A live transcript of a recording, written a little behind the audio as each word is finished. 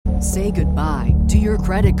Say goodbye to your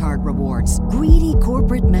credit card rewards. Greedy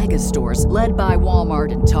corporate mega stores, led by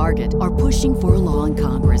Walmart and Target, are pushing for a law in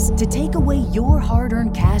Congress to take away your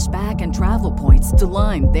hard-earned cash back and travel points to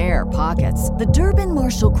line their pockets. The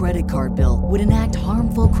Durbin-Marshall credit card bill would enact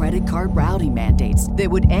harmful credit card routing mandates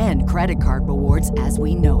that would end credit card rewards as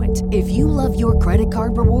we know it. If you love your credit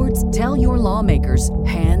card rewards, tell your lawmakers,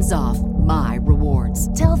 hands off my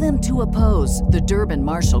rewards. Tell them to oppose the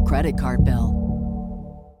Durbin-Marshall credit card bill.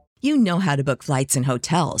 You know how to book flights and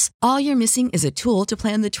hotels. All you're missing is a tool to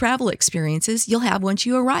plan the travel experiences you'll have once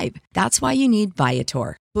you arrive. That's why you need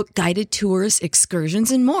Viator. Book guided tours, excursions,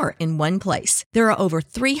 and more in one place. There are over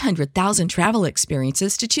 300,000 travel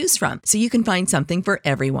experiences to choose from, so you can find something for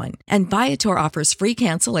everyone. And Viator offers free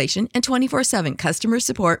cancellation and 24/7 customer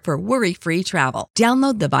support for worry-free travel.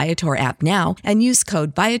 Download the Viator app now and use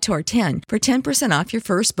code Viator10 for 10% off your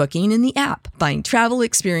first booking in the app. Find travel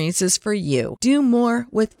experiences for you. Do more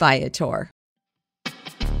with Viator.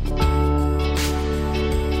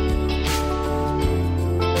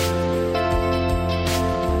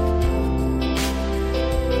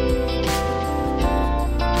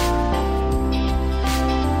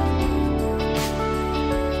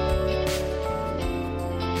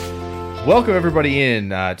 Welcome everybody in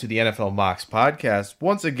to the NFL Mocks podcast.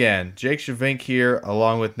 Once again, Jake Shavink here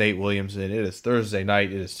along with Nate Williamson. It is Thursday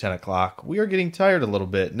night. It is 10 o'clock. We are getting tired a little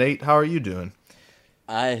bit. Nate, how are you doing?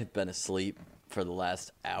 I have been asleep for the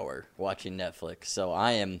last hour watching Netflix, so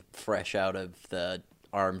I am fresh out of the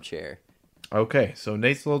armchair. Okay, so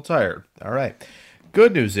Nate's a little tired. All right.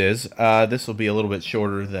 Good news is this will be a little bit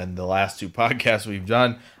shorter than the last two podcasts we've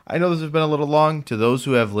done. I know this has been a little long. To those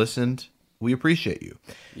who have listened, we appreciate you.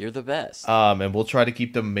 You're the best. And we'll try to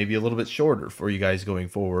keep them maybe a little bit shorter for you guys going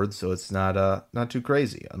forward, so it's not too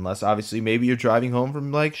crazy. Unless obviously maybe you're driving home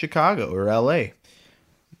from like Chicago or LA.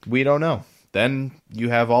 We don't know. Then you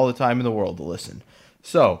have all the time in the world to listen.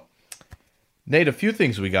 So, Nate, a few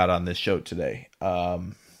things we got on this show today.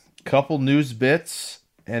 Couple news bits,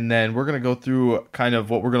 and then we're going to go through kind of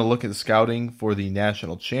what we're going to look at the scouting for the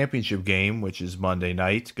national championship game, which is Monday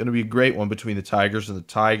night. Going to be a great one between the Tigers and the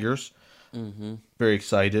Tigers. Mm-hmm. Very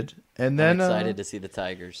excited. And then I'm excited to see the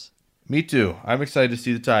Tigers. Me too. I'm excited to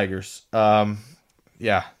see the Tigers.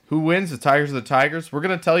 Yeah. Who wins, the Tigers or the Tigers? We're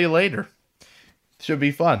going to tell you later. Should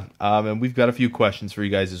be fun. And we've got a few questions for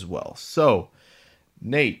you guys as well. So,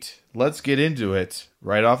 Nate, let's get into it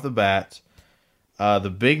right off the bat.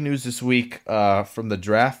 The big news this week from the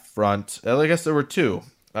draft front, I guess there were two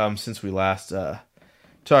since we last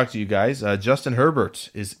talked to you guys. Justin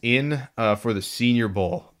Herbert is in for the Senior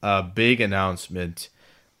Bowl. Big announcement.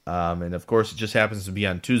 And, of course, it just happens to be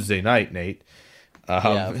on Tuesday night, Nate.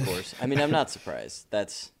 Yeah, of course. I mean, I'm not surprised.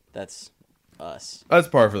 That's us. That's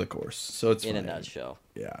par for the course. So it's in fine. a nutshell.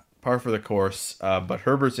 Yeah, par for the course. But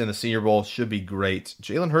Herbert's in the Senior Bowl. Should be great.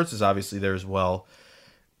 Jalen Hurts is obviously there as well.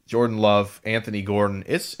 Jordan Love, Anthony Gordon.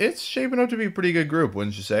 It's shaping up to be a pretty good group,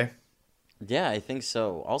 wouldn't you say? Yeah, I think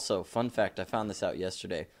so. Also, fun fact, I found this out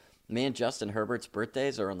yesterday. Me and Justin Herbert's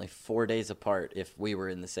birthdays are only 4 days apart if we were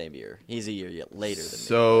in the same year. He's a year later than me.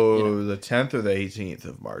 So the 10th or the 18th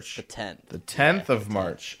of March? The 10th. The 10th of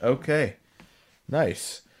March. Okay.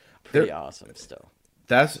 Nice. Pretty awesome still.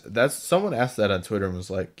 That's someone asked that on Twitter and was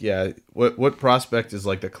like, yeah, what prospect is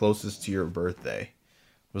like the closest to your birthday?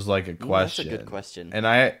 Was like a question. That's a good question. And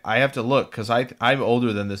I have to look because I'm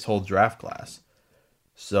older than this whole draft class.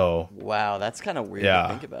 So wow, that's kind of weird to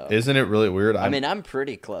think about. Isn't it really weird? I mean, I'm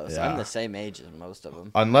pretty close. Yeah. I'm the same age as most of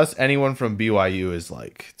them. Unless anyone from BYU is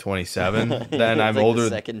like 27, then I'm like older. The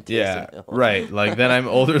second yeah, Hill. Right. Like then I'm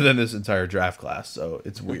older than this entire draft class. So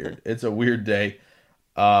it's weird. It's a weird day.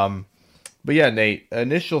 But yeah, Nate,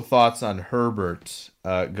 initial thoughts on Herbert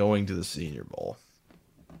going to the Senior Bowl.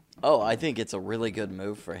 Oh, I think it's a really good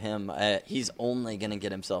move for him. He's only going to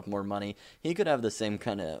get himself more money. He could have the same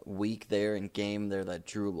kind of week there and game there that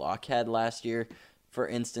Drew Lock had last year, for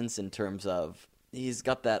instance, in terms of he's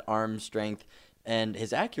got that arm strength and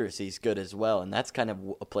his accuracy is good as well. And that's kind of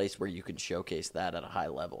a place where you can showcase that at a high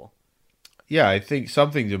level. Yeah, I think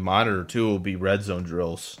something to monitor too will be red zone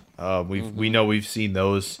drills. We know we've seen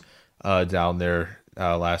those down there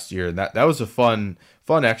last year, and that was a fun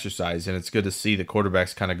exercise, and it's good to see the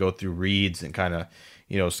quarterbacks kind of go through reads and kind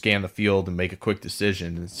of scan the field and make a quick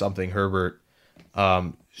decision. It's something Herbert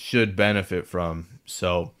should benefit from.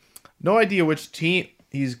 So, no idea which team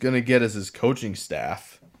he's going to get as his coaching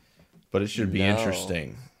staff, but it should be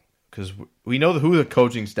interesting because we know who the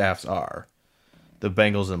coaching staffs are. The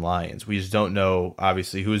Bengals and Lions. We just don't know,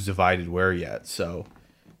 obviously, who's divided where yet. So,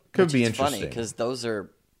 could be interesting. Funny because those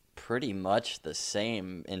are pretty much the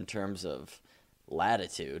same in terms of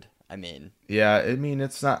latitude. I mean,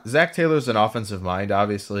 it's not. Zach Taylor's an offensive mind,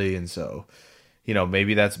 obviously, and so,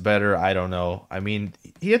 maybe that's better. I don't know. I mean,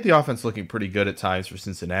 he had the offense looking pretty good at times for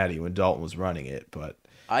Cincinnati when Dalton was running it, but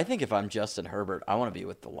I think if I'm Justin Herbert, I want to be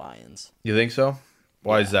with the Lions. you think so?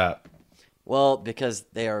 Why is that? Well, because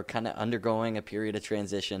they are kind of undergoing a period of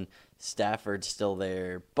transition. Stafford's still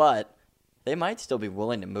there, but they might still be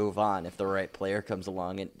willing to move on if the right player comes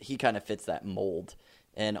along, and he kind of fits that mold.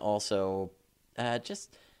 And also,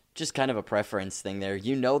 just kind of a preference thing there.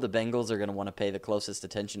 The Bengals are going to want to pay the closest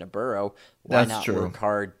attention to Burrow. Why That's not true. work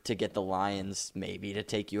hard to get the Lions maybe to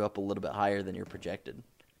take you up a little bit higher than you're projected?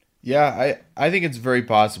 Yeah, I think it's very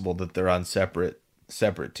possible that they're on separate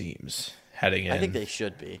teams heading in. I think they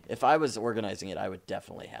should be. If I was organizing it, I would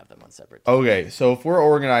definitely have them on separate teams. Okay, so if we're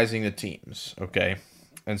organizing the teams, okay,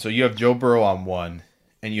 and so you have Joe Burrow on one,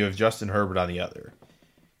 and you have Justin Herbert on the other.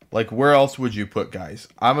 Like, where else would you put guys?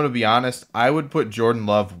 I'm going to be honest. I would put Jordan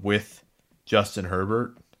Love with Justin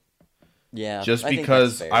Herbert. Yeah, Just I think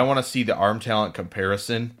because that's fair. I want to see the arm talent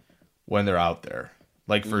comparison when they're out there.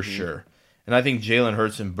 Like, for sure. And I think Jalen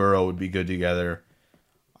Hurts and Burrow would be good together.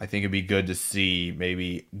 I think it'd be good to see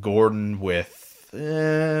maybe Gordon with...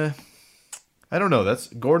 I don't know.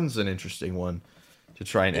 Gordon's an interesting one to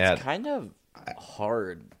try and add. It's kind of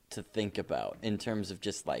hard to think about in terms of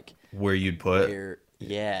just like Where you'd put...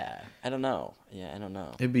 I don't know. Yeah, I don't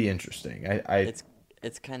know. It'd be interesting.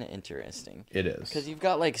 It's kind of interesting. It is. Because you've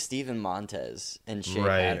got like Steven Montez and Shea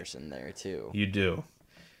Patterson there too. You do.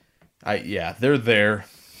 They're there.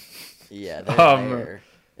 Yeah, they're there.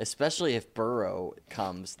 Especially if Burrow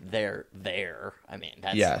comes, they're there. I mean,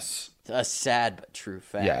 that's a sad but true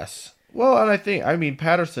fact. Yes. Well, and I mean,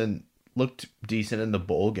 Patterson looked decent in the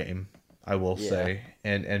bowl game, I will say.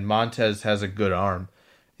 And Montez has a good arm.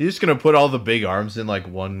 You're just going to put all the big arms in like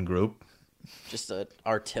one group? Just an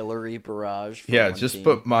artillery barrage. For one just team.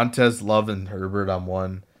 put Montez, Love, and Herbert on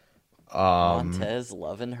one. Montez,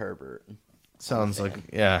 Love, and Herbert. Sounds like,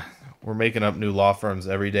 we're making up new law firms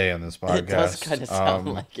every day on this podcast. It does kind of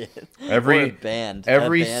sound like it. Every or a band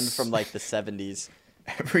from like the 70s.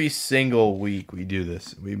 Every single week we do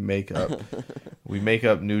this. We make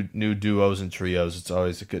up new duos and trios. It's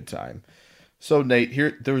always a good time. So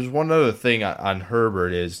Nate, there's one other thing on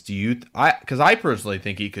Herbert is because I personally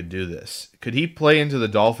think he could do this. Could he play into the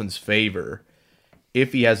Dolphins' favor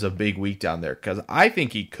if he has a big week down there? Because I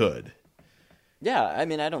think he could. Yeah, I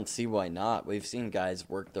mean, I don't see why not. We've seen guys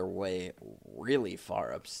work their way really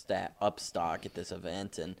far up stock at this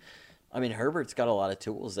event, and I mean, Herbert's got a lot of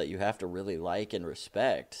tools that you have to really like and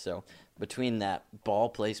respect. So between that ball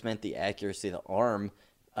placement, the accuracy, the arm,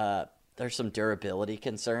 there's some durability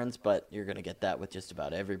concerns, but you're going to get that with just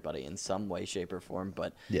about everybody in some way, shape, or form.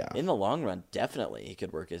 But in the long run, definitely he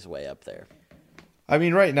could work his way up there. I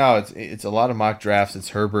mean, right now it's a lot of mock drafts. It's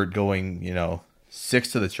Herbert going,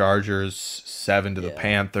 6 to the Chargers, 7 to the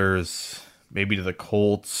Panthers, maybe to the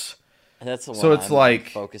Colts. That's the one so it's I'm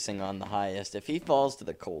focusing on the highest. If he falls to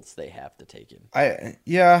the Colts, they have to take him.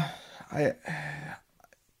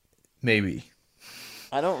 Maybe.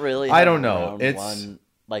 I don't really. I don't know. It's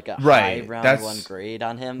high round one grade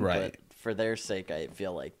on him, right. But for their sake, I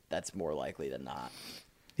feel like that's more likely than not.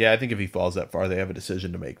 Yeah, I think if he falls that far, they have a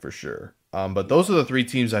decision to make for sure. But those are the 3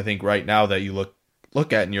 teams I think right now that you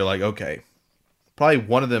look at and you're like, okay, probably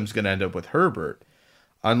one of them's going to end up with Herbert,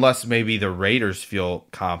 unless maybe the Raiders feel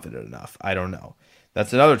confident enough. I don't know.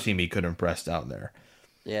 That's another team he could impress down there.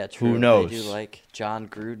 Yeah, true. Who knows? They do like John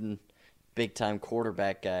Gruden, big-time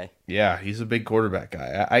quarterback guy. Yeah, he's a big quarterback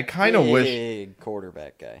guy. I kind of wish... Big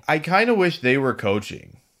quarterback guy. I kind of wish they were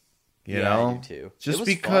coaching, you know? I do too. Just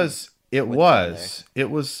because it was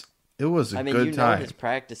a good time. His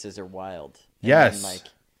practices are wild. And yes.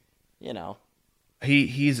 then,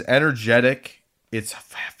 He's energetic. It's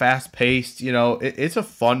fast paced, it's a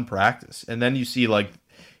fun practice. And then you see the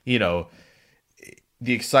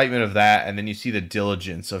excitement of that. And then you see the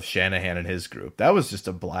diligence of Shanahan and his group. That was just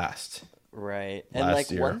a blast. Right.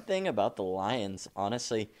 And one thing about the Lions,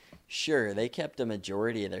 honestly, sure, they kept a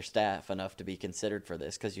majority of their staff enough to be considered for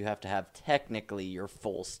this because you have to have technically your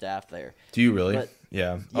full staff there. Do you really? But,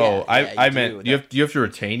 I meant you have to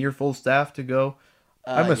retain your full staff to go.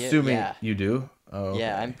 I'm assuming you do. Oh, okay.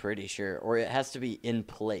 Yeah, I'm pretty sure. Or it has to be in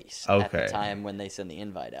place at the time when they send the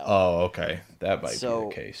invite out. Oh, okay. That might be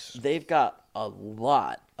the case. They've got a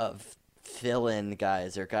lot of fill-in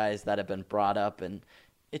guys or guys that have been brought up, and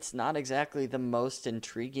it's not exactly the most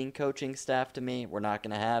intriguing coaching staff to me. We're not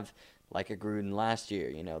going to have like a Gruden last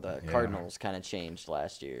year. The Cardinals kind of changed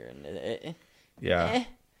last year. And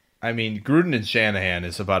I mean, Gruden and Shanahan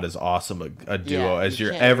is about as awesome a duo as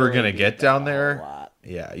you're ever going to get down there.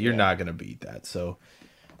 Yeah, you're not going to beat that. So,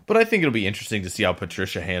 But I think it'll be interesting to see how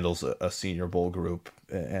Patricia handles a Senior Bowl group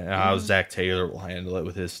and how Zach Taylor will handle it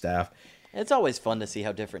with his staff. It's always fun to see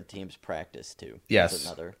how different teams practice too. Yes, that's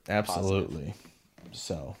another absolutely. positive.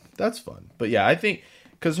 So that's fun. But yeah, I think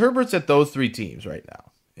because Herbert's at those three teams right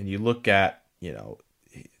now, and you look at,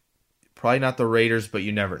 probably not the Raiders, but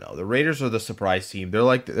you never know. The Raiders are the surprise team. They're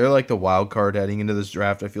like the wild card heading into this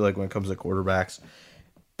draft. I feel like when it comes to quarterbacks.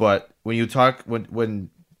 But when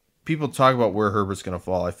people talk about where Herbert's going to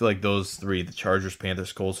fall, I feel like those three, the Chargers,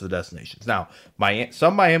 Panthers, Colts, are the destinations. Now,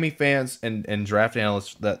 some Miami fans and draft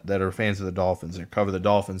analysts that are fans of the Dolphins and cover the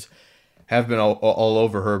Dolphins have been all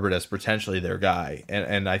over Herbert as potentially their guy.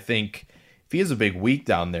 And I think if he has a big week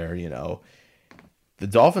down there, the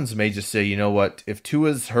Dolphins may just say, you know what, if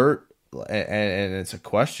Tua's hurt and it's a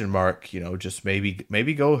question mark, just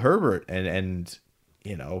maybe go Herbert and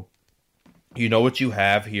what you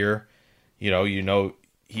have here,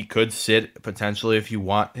 he could sit potentially if you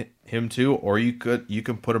want him to, or you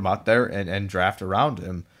can put him out there and draft around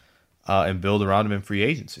him and build around him in free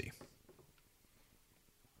agency.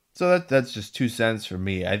 So that's just 2 cents for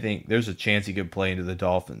me. I think there's a chance he could play into the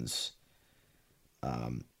Dolphins'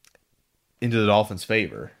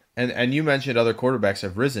 favor. And you mentioned other quarterbacks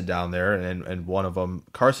have risen down there, and one of them,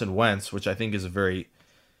 Carson Wentz, which I think is a very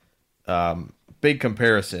big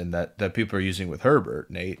comparison that people are using with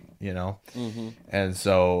Herbert, Nate, Mm-hmm. And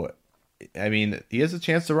so, I mean, he has a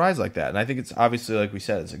chance to rise like that. And I think it's obviously, like we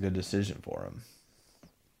said, it's a good decision for him.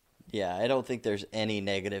 Yeah, I don't think there's any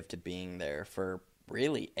negative to being there for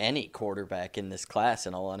really any quarterback in this class,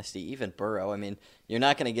 in all honesty, even Burrow. I mean, you're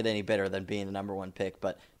not going to get any better than being the number one pick,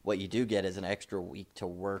 but what you do get is an extra week to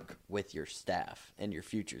work with your staff and your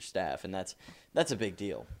future staff, and that's a big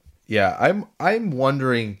deal. Yeah, I'm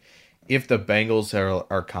wondering if the Bengals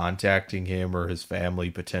are contacting him or his family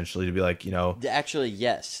potentially to be like, Actually,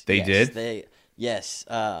 yes. They did? Yes.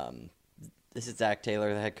 This is Zach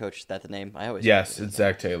Taylor, the head coach. Is that the name? Yes, it's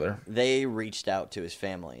Zach Taylor. They reached out to his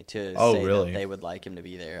family to say really? that they would like him to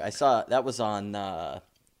be there. I saw that was on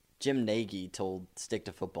Jim Nagy told Stick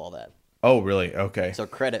to Football that. Oh, really? Okay. So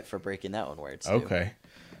credit for breaking that one words too. Okay.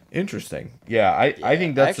 Interesting. Yeah, I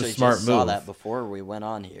think that's a smart move. I saw that before we went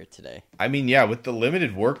on here today. I mean, yeah, with the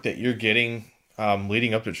limited work that you're getting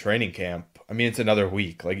leading up to training camp, I mean, it's another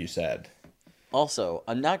week, like you said. Also,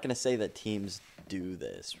 I'm not going to say that teams do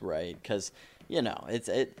this, right? Because, you're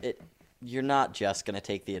not just going to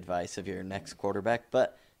take the advice of your next quarterback,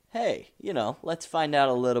 but hey, let's find out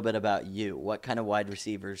a little bit about you. What kind of wide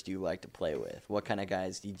receivers do you like to play with? What kind of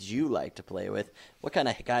guys did you like to play with? What kind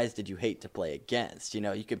of guys did you hate to play against?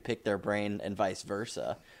 You could pick their brain and vice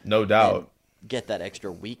versa. No doubt. Get that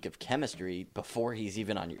extra week of chemistry before he's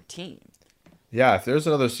even on your team. Yeah, if there's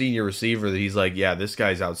another senior receiver that he's like, yeah, this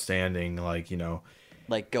guy's outstanding, like,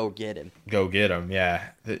 go get him. Go get him, yeah.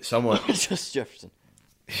 Someone. Just Jefferson.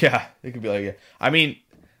 Yeah, it could be like, I mean,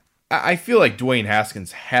 I feel like Dwayne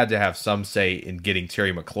Haskins had to have some say in getting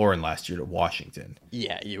Terry McLaurin last year to Washington.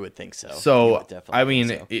 Yeah, you would think so. So, I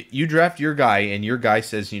mean, you draft your guy, and your guy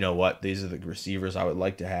says, you know what, these are the receivers I would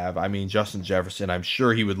like to have. I mean, Justin Jefferson, I'm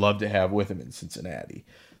sure he would love to have with him in Cincinnati.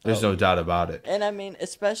 There's no doubt about it. And, I mean,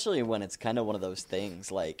 especially when it's kind of one of those things,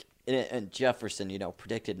 like, and Jefferson,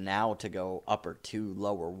 predicted now to go upper 2,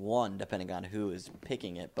 lower 1, depending on who is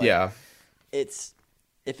picking it. But yeah.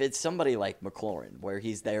 If it's somebody like McLaurin, where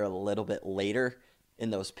he's there a little bit later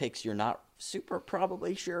in those picks, you're not super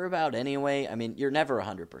probably sure about anyway. I mean, you're never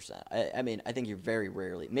 100%. I mean, I think you're very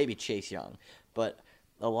rarely, maybe Chase Young, but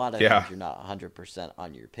a lot of times you're not 100%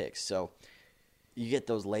 on your picks. So you get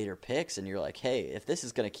those later picks, and you're like, hey, if this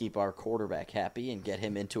is going to keep our quarterback happy and get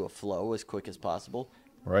him into a flow as quick as possible,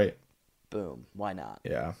 right? Boom, why not?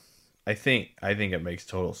 Yeah, I think it makes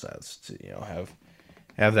total sense to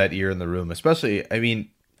have that ear in the room, especially. I mean,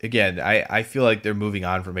 again, I feel like they're moving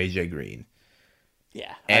on from AJ Green.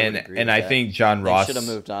 Yeah, I think John Ross should have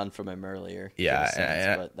moved on from him earlier.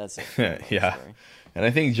 Yeah, but that's yeah. Story. And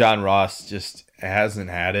I think John Ross just hasn't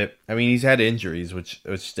had it. I mean, he's had injuries, which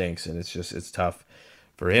stinks, and it's tough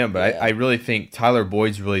for him. But I really think Tyler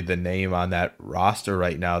Boyd's really the name on that roster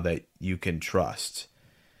right now that you can trust.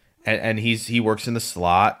 And he works in the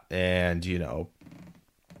slot, and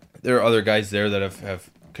there are other guys there that have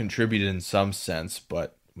contributed in some sense.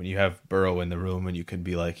 But when you have Burrow in the room, and you can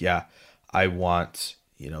be like, yeah, I want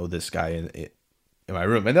this guy in my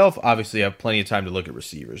room, and they'll obviously have plenty of time to look at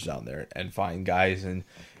receivers down there and find guys, and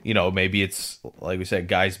maybe it's like we said,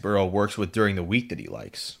 guys Burrow works with during the week that he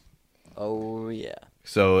likes. Oh yeah.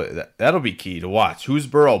 So that'll be key to watch. Who's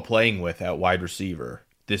Burrow playing with at wide receiver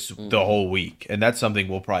the whole week, and that's something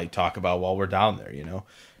we'll probably talk about while we're down there.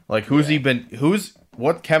 Like who's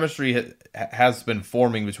what chemistry has been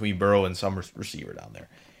forming between Burrow and some receiver down there.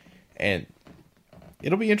 And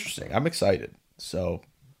it'll be interesting. I'm excited. So,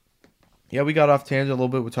 yeah, we got off tangent a little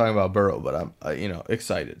bit. We're talking about Burrow, but I'm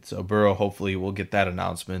excited. So Burrow hopefully will get that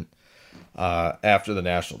announcement after the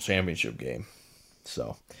national championship game.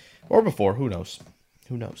 So, or before, who knows?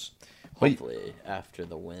 Who knows? Hopefully after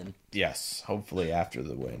the win. Yes, hopefully after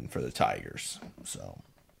the win for the Tigers. So,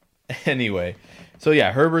 anyway, so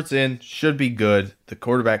yeah, Herbert's in, should be good. The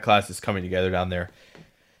quarterback class is coming together down there.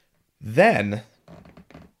 Then,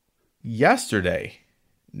 yesterday,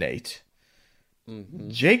 Nate,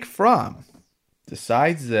 Jake Fromm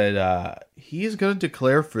decides that he is going to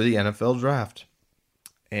declare for the NFL draft.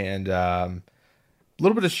 And a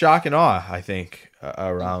little bit of shock and awe, I think,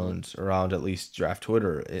 around at least draft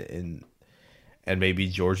Twitter and maybe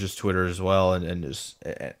Georgia's Twitter as well. And just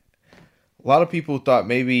a lot of people thought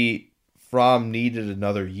maybe Fromm needed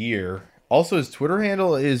another year. Also, his Twitter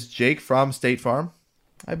handle is Jake Fromm State Farm,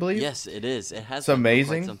 I believe. Yes, it is. It has It's been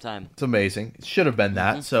amazing. for quite some time. It's amazing. It should have been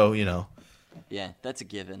that. So, Yeah, that's a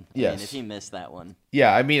given. Yes. I mean, if he missed that one.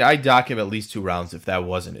 yeah, I mean, I'd dock him at least 2 rounds if that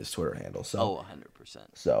wasn't his Twitter handle. So, Oh, 100%.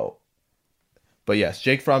 So, but yes,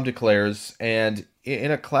 Jake Fromm declares, and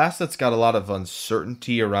in a class that's got a lot of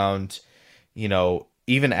uncertainty around,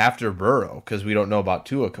 even after Burrow, because we don't know about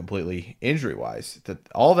Tua completely injury-wise, that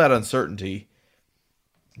all that uncertainty,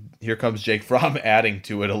 here comes Jake Fromm adding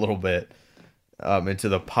to it a little bit into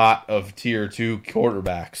the pot of tier 2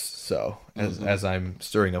 quarterbacks. So, as I'm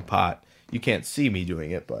stirring a pot, you can't see me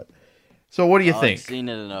doing it, but so what do you think? I've seen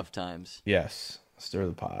it enough times. Yes, stir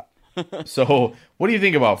the pot. So, what do you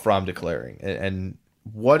think about Fromm declaring? And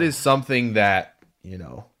what is something that,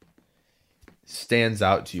 stands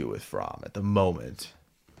out to you with Fromm at the moment?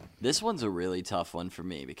 This one's a really tough one for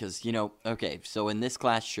me because, okay, so in this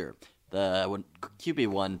class, sure, when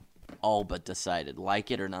QB1 all but decided.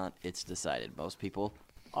 Like it or not, it's decided. Most people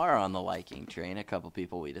are on the liking train. A couple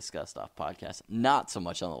people we discussed off podcast, not so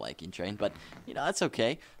much on the liking train, but, that's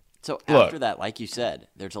okay. So after that, like you said,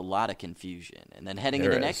 there's a lot of confusion. And then heading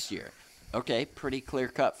into next year, okay, pretty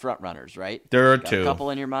clear-cut front runners, right? There are Got 2. A couple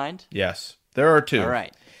in your mind? Yes, there are 2. All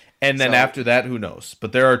right. And then after that, who knows?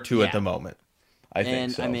 But there are 2 at the moment. I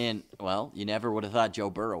think so. I mean, well, you never would have thought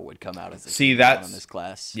Joe Burrow would come out as a that's in this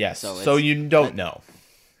class. Yes. So you don't know.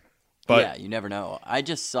 But yeah, you never know. I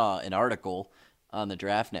just saw an article on the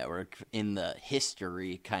Draft Network in the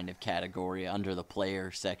history kind of category under the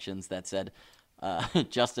player sections that said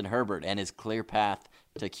Justin Herbert and his clear path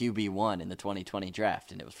to QB1 in the 2020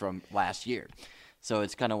 draft, and it was from last year. So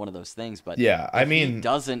it's kind of one of those things. But yeah, I mean, he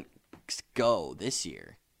doesn't go this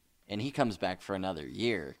year, and he comes back for another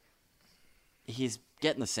year, he's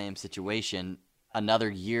getting the same situation, another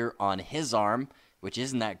year on his arm, which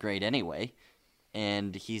isn't that great anyway.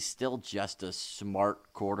 And he's still just a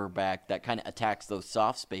smart quarterback that kind of attacks those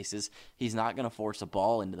soft spaces. He's not going to force a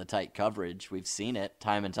ball into the tight coverage. We've seen it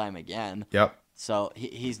time and time again. Yep. So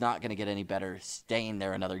he's not going to get any better staying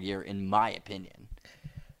there another year, in my opinion.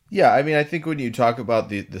 Yeah, I mean, I think when you talk about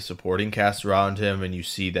the supporting cast around him and you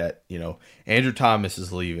see that, Andrew Thomas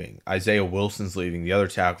is leaving, Isaiah Wilson's leaving, the other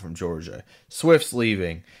tackle from Georgia, Swift's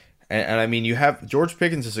leaving, and I mean, you have George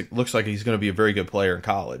Pickens looks like he's going to be a very good player in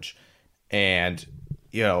college. And,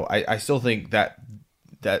 I still think that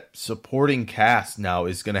supporting cast now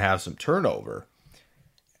is going to have some turnover.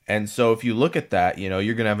 And so if you look at that, you're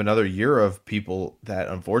going to have another year of people that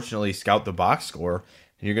unfortunately scout the box score.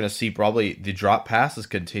 And you're going to see probably the drop passes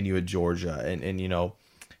continue at Georgia. And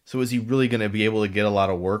so is he really going to be able to get a lot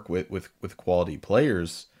of work with quality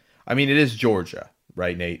players? I mean, it is Georgia,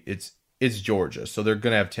 right, Nate? It's Georgia. So they're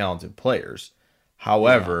going to have talented players.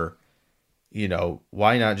 However...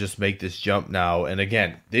 why not just make this jump now? And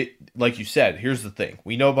again, like you said, here's the thing.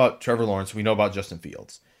 We know about Trevor Lawrence. We know about Justin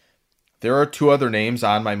Fields. There are 2 other names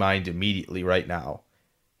on my mind immediately right now.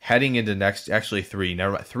 Heading into next, actually 3.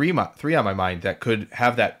 Never mind, 3 on my mind that could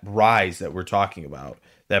have that rise that we're talking about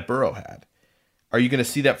that Burrow had. Are you going to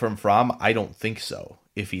see that from Fromm? I don't think so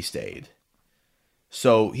if he stayed.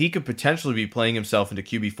 So he could potentially be playing himself into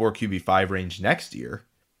QB4, QB5 range next year.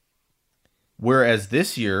 Whereas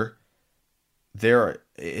this year... there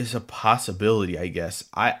is a possibility, I guess.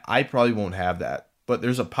 I probably won't have that. But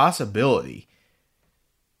there's a possibility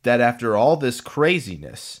that after all this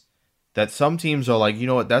craziness, that some teams are like, you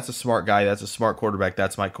know what, that's a smart guy, that's a smart quarterback,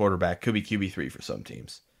 that's my quarterback. Could be QB3 for some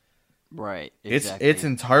teams. Right, exactly. It's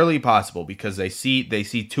entirely possible because they see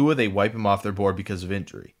Tua, they wipe him off their board because of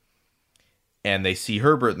injury. And they see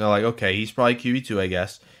Herbert, and they're like, okay, he's probably QB2, I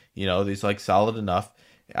guess. He's like solid enough.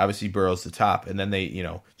 Obviously, Burrow's the top. And then they,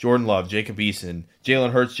 Jordan Love, Jacob Eason,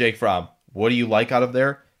 Jalen Hurts, Jake Fromm. What do you like out of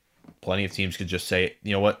there? plenty of teams could just say,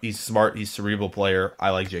 you know what, he's smart, he's a cerebral player, I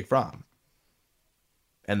like Jake Fromm.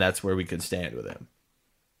 And that's where we could stand with him.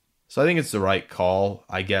 So I think it's the right call,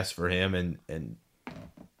 I guess, for him.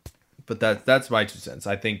 But that's my 2 cents.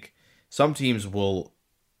 I think some teams will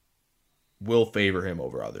favor him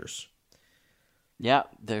over others. Yeah,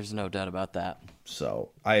 there's no doubt about that.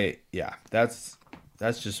 So that's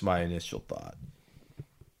just my initial thought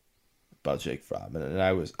about Jake Fromm. And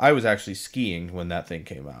I was actually skiing when that thing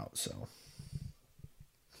came out, so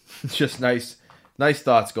just nice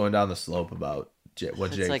thoughts going down the slope about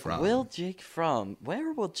what Jake It's Fromm.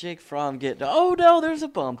 Where will Jake Fromm get? Oh no, there's a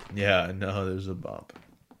bump. Yeah, no, there's a bump.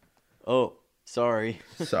 Oh, sorry.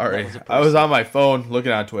 Sorry, I was on my phone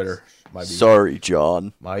looking on Twitter. Sorry,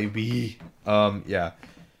 John. Might be. Yeah.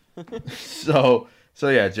 So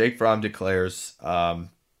yeah, Jake Fromm declares.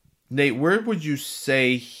 Nate, where would you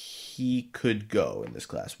say he could go in this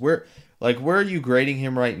class? Where are you grading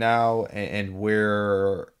him right now, and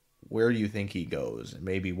where do you think he goes, and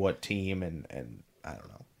maybe what team, and I don't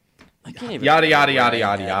know. I can't even Yada remember yada where yada I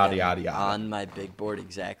yada had yada him yada. on my big board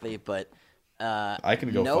exactly, but I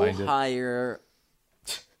can go no find it. higher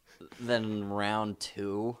than round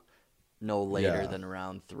 2, no later Yeah. than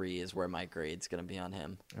round 3 is where my grade's gonna be on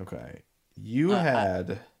him. Okay, you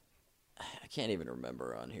had. I can't even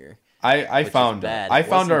remember on here. I which is found bad. I It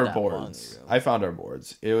found wasn't our that long boards. ago. I found our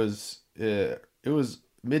boards. It was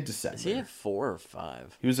mid-December. Is he at 4 or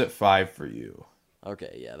 5? He was at 5 for you.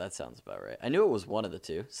 Okay, yeah, that sounds about right. I knew it was one of the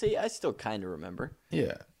two. See, I still kind of remember.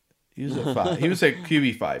 Yeah. He was at 5. He was at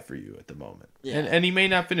QB 5 for you at the moment. Yeah. And he may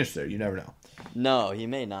not finish there. You never know. No, he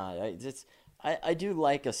may not. I do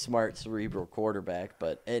like a smart cerebral quarterback,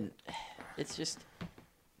 but it's just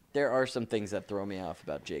there are some things that throw me off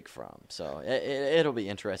about Jake Fromm. So it'll be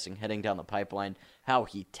interesting heading down the pipeline. How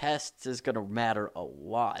he tests is going to matter a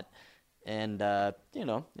lot, and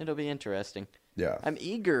it'll be interesting. Yeah. I'm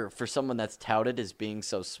eager for someone that's touted as being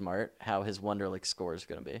so smart. How his Wonderlic score is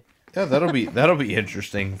going to be, Yeah, that'll be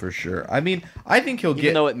interesting for sure. I mean, I think he'll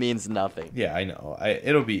even though it means nothing. Yeah, I know.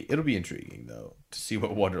 It'll be intriguing though to see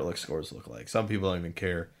what Wonderlic scores look like. Some people don't even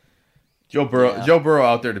care. Joe Burrow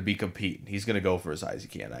out there to be competing. He's gonna go for as high as he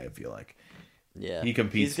can. I feel like. Yeah, He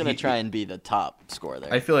competes. He's going to try and be the top scorer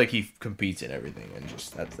there. I feel like he competes in everything, and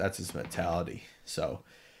just that's his mentality. So,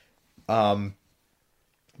 but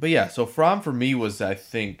yeah, so Fromm for me was, I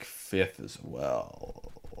think, 5th as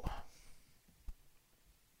well.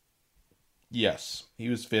 Yes, he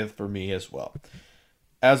was 5th for me as well,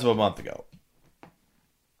 as of a month ago.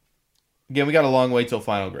 Again, we got a long way till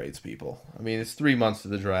final grades, people. I mean, it's 3 months to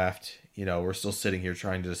the draft. We're still sitting here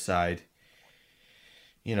trying to decide,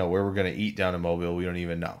 where we're going to eat down in Mobile. We don't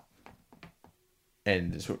even know.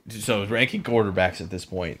 And so ranking quarterbacks at this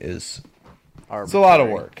point it's a lot of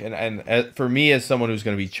work. And for me, as someone who's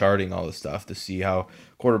going to be charting all this stuff to see how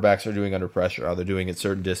quarterbacks are doing under pressure, how they're doing at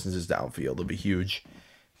certain distances downfield, will be huge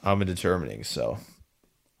in determining. So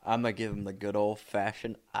I'm going to give him the good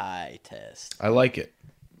old-fashioned eye test. I like it.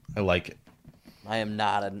 I am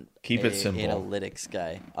not an Keep it simple. analytics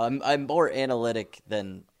guy. I'm more analytic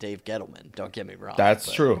than Dave Gettleman. Don't get me wrong.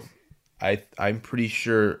 That's true. I'm pretty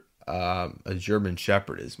sure a German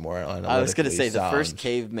Shepherd is more analytically I was going to say the sound. first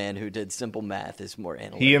caveman who did simple math is more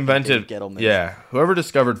analytic. He invented. Dave Gettleman. Yeah, whoever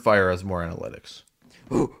discovered fire has more analytics.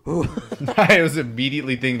 I was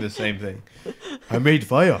immediately thinking the same thing. I made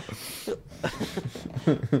fire.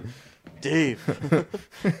 Dave.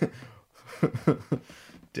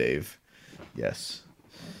 Dave. Yes.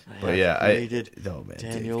 I But yeah, created no man,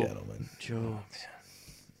 Daniel Dave Gettleman. Jones.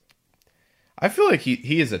 I feel like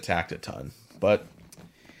he is attacked a ton, but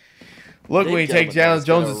look, Dave when you take Gettleman Jalen is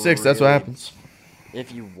Jones gonna at 6, that's what really- happens.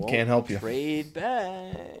 If you won't Can't help you. trade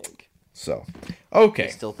back. So, I okay.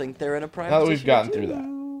 still think they're in a prime Now that we've position gotten to through do.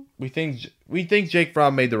 that, we think Jake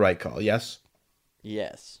Fromm made the right call. Yes.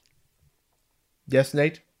 Yes. Yes,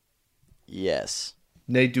 Nate. Yes.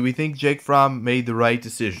 Nate, do we think Jake Fromm made the right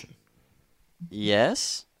decision?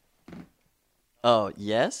 Yes. Oh,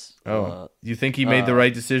 yes? You think he made the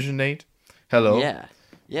right decision, Nate? Hello? Yeah.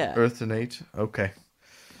 Yeah. Earth to Nate? Okay.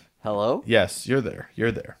 Hello? Yes, you're there.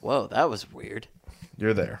 You're there. Whoa, that was weird.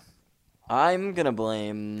 You're there. I'm going to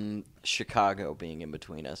blame Chicago being in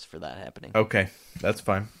between us for that happening. Okay, that's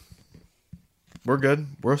fine. We're good.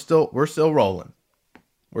 We're still rolling.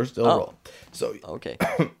 We're still rolling. So, Okay.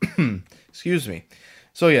 excuse me.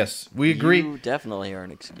 So yes, we agree. You definitely are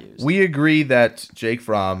an excuse. We agree that Jake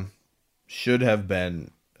Fromm should have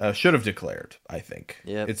declared. I think.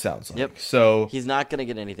 Yep. It sounds like. Yep. So He's not going to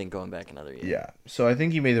get anything going back another year. yeah. So I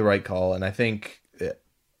think he made the right call, and I think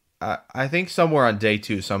somewhere on day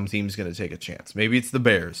 2, some team's going to take a chance. Maybe it's the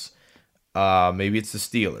Bears. Maybe it's the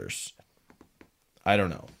Steelers. I don't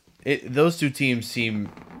know. Those two teams seem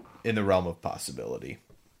in the realm of possibility.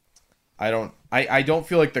 I don't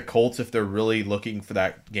feel like the Colts, if they're really looking for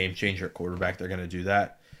that game changer at quarterback, they're going to do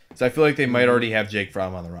that. So I feel like they might already have Jake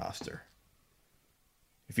Fromm on the roster.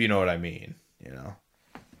 If you know what I mean, you know.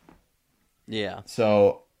 Yeah.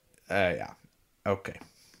 So, yeah. Okay.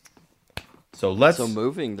 So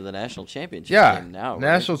moving to the national championship game now.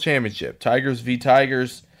 National championship. Tigers v.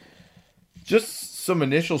 Tigers. Just some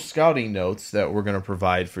initial scouting notes that we're going to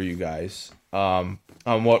provide for you guys on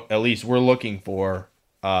what at least we're looking for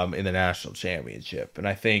in the national championship. And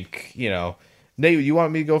I think, Nate, you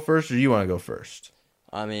want me to go first or do you want to go first?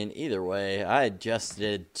 I mean, either way, I just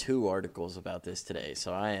did 2 articles about this today,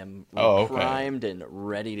 so I am primed and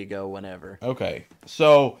ready to go whenever. Okay.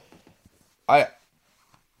 So,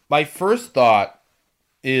 my first thought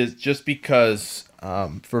is just because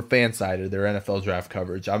for FanSided, their NFL draft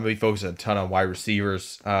coverage, I'm going to be focusing a ton on wide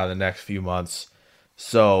receivers the next few months.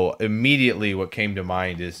 So immediately what came to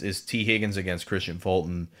mind is T. Higgins against Christian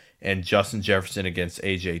Fulton and Justin Jefferson against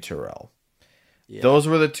A.J. Terrell. Yeah. Those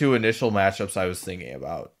were the 2 initial matchups I was thinking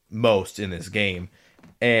about most in this game.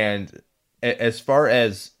 And as far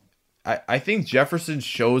as I think Jefferson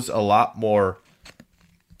shows a lot more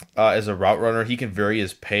as a route runner. He can vary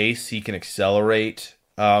his pace. He can accelerate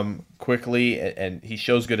quickly, and he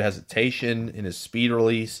shows good hesitation in his speed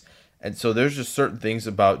release. And so there's just certain things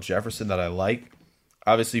about Jefferson that I like.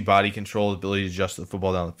 Obviously, body control, ability to adjust the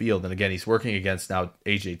football down the field. And again, he's working against now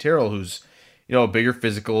A.J. Terrell, who's a bigger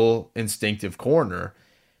physical, instinctive corner.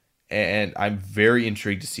 And I'm very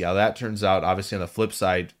intrigued to see how that turns out. Obviously, on the flip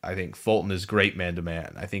side, I think Fulton is great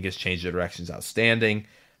man-to-man. I think his change of direction is outstanding.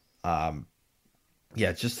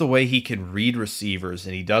 Just the way he can read receivers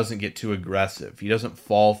and he doesn't get too aggressive. He doesn't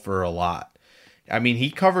fall for a lot. I mean, he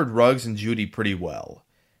covered Ruggs and Judy pretty well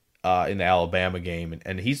in the Alabama game,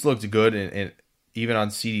 and he's looked good and even on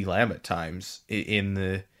CeeDee Lamb at times in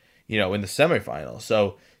the semifinal.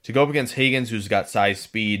 So to go up against Higgins, who's got size,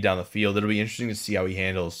 speed down the field, it'll be interesting to see how he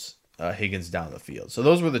handles Higgins down the field. So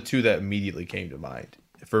those were the 2 that immediately came to mind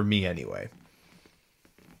for me, anyway.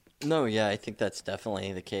 No, yeah, I think that's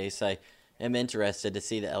definitely the case. I am interested to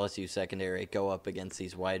see the LSU secondary go up against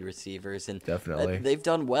these wide receivers, and definitely they've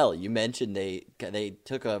done well. You mentioned they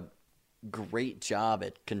took a great job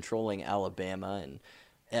at controlling Alabama, and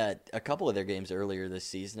a couple of their games earlier this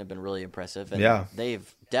season have been really impressive. And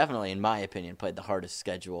they've definitely, in my opinion, played the hardest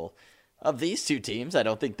schedule of these 2 teams. I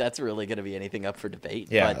don't think that's really going to be anything up for debate.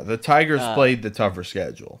 Yeah, but, the Tigers played the tougher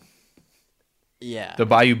schedule. Yeah. The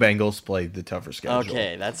Bayou Bengals played the tougher schedule.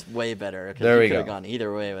 Okay, that's way better. There we could go. have gone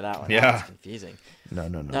either way with that one. Yeah. That was confusing.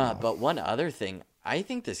 No. But one other thing, I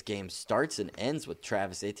think this game starts and ends with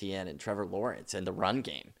Travis Etienne and Trevor Lawrence and the run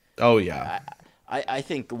game. Oh, yeah. I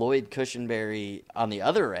think Lloyd Cushenberry on the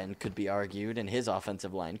other end could be argued, and his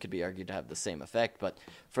offensive line could be argued to have the same effect. But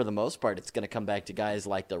for the most part, it's going to come back to guys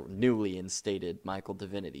like the newly instated Michael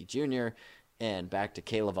Divinity Jr. and back to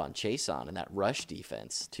Kayvon Chaisson and that rush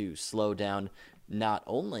defense to slow down not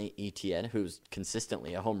only Etienne, who's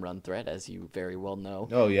consistently a home run threat, as you very well know.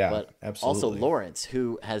 Oh, yeah, but absolutely. Also Lawrence,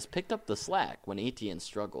 who has picked up the slack when Etienne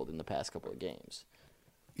struggled in the past couple of games.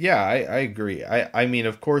 Yeah, I agree. I mean,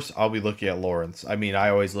 of course, I'll be looking at Lawrence. I mean, I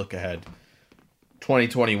always look ahead.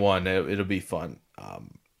 2021, it'll be fun.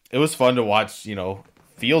 It was fun to watch,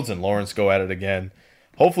 Fields and Lawrence go at it again.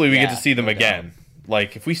 Hopefully we get to see them again.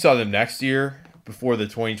 Like, if we saw them next year before the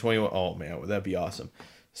 2021, oh, man, would that be awesome.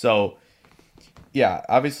 So, yeah,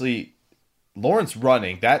 obviously, Lawrence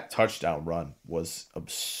running, that touchdown run was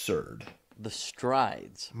absurd. The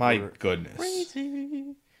strides. My goodness.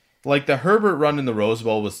 Crazy. Like, the Herbert run in the Rose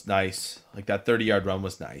Bowl was nice. Like, that 30-yard run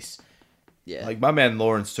was nice. Yeah. Like, my man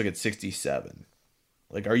Lawrence took it 67.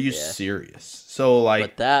 Like, are you serious? So,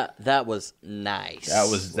 like... But that was nice.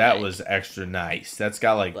 That was extra nice. That's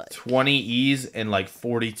got, 20 E's and,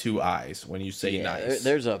 42 I's when you say nice.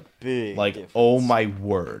 There's a big difference. Oh, my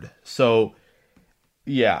word. So,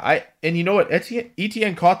 yeah. And you know what?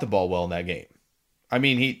 Etienne caught the ball well in that game. I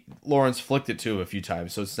mean, Lawrence flicked it to him a few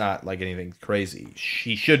times, so it's not like anything crazy.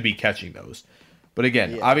 He should be catching those. But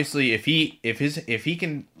again, obviously, if he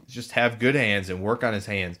can just have good hands and work on his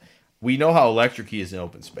hands, we know how electric he is in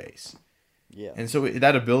open space. Yeah. And so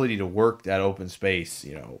that ability to work that open space,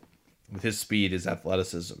 with his speed, his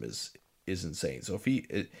athleticism is insane. So if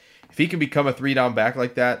he can become a 3-down back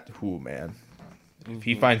like that, man. Mm-hmm. If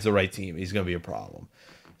he finds the right team, he's going to be a problem.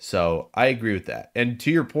 So I agree with that. And to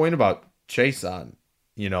your point about Chaisson,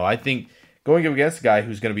 I think going up against a guy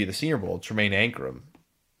who's going to be the Senior Bowl, Tremaine Ankrum.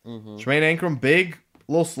 Mm-hmm. Tremaine Ankrum, big,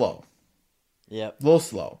 a little slow. Yep. A little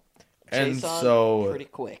slow. And Chason, so, pretty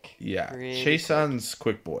quick. yeah, Pretty Chason's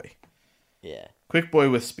quick boy. quick. Yeah. Quick boy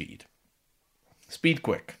with speed. Speed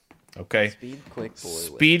quick. Okay? Speed, quick boy.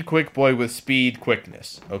 Speed quick boy with speed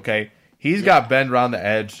quickness. Okay? He's got bend around the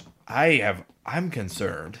edge. I'm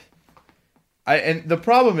concerned. And the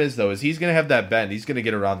problem is though, is he's gonna have that bend. He's gonna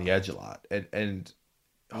get around the edge a lot. And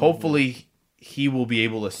hopefully he will be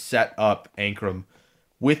able to set up Ankrum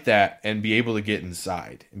with that and be able to get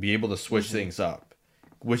inside and be able to switch things up,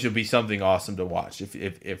 which would be something awesome to watch.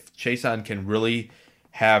 If Chason can really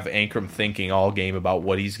have Ankrum thinking all game about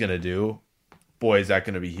what he's going to do, boy, is that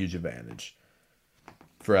going to be a huge advantage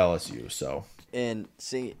for LSU. So, And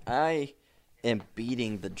see, I am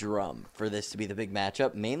beating the drum for this to be the big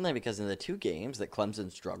matchup, mainly because in the two games that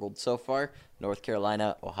Clemson struggled so far, North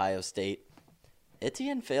Carolina, Ohio State,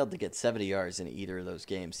 Etienne failed to get 70 yards in either of those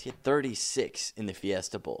games. He had 36 in the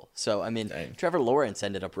Fiesta Bowl. So, I mean, Dang. Trevor Lawrence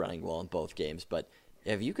ended up running well in both games, but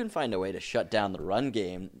if you can find a way to shut down the run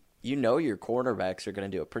game, you know your cornerbacks are going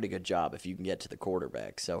to do a pretty good job if you can get to the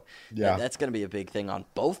quarterback. So that's going to be a big thing on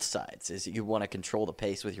both sides, is you want to control the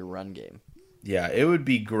pace with your run game. yeah, it would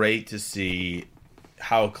be great to see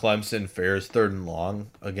how Clemson fares third and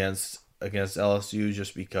long against LSU,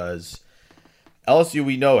 just because LSU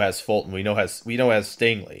we know has Fulton, we know has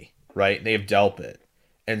Stingley, right? They have Delpit.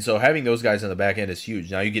 And so having those guys on the back end is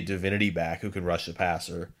huge. Now you get Divinity back who can rush the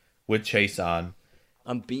passer with Chason.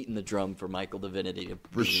 I'm beating the drum for Michael Divinity to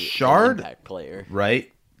be Rashard? an impact player.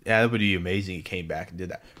 Right? Yeah, that would be amazing. He came back and did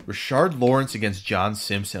that. Rashard Lawrence against John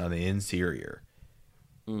Simpson on the interior.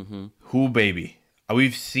 Mm-hmm. Who, baby?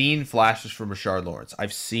 We've seen flashes from Rashard Lawrence.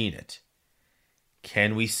 I've seen it.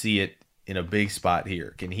 Can we see it in a big spot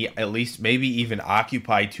here? Can he at least maybe even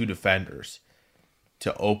occupy two defenders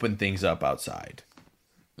to open things up outside?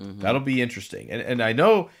 That'll be interesting. And I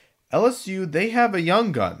know LSU, they have a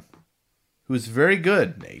young gun who's very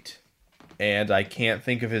good, Nate. And I can't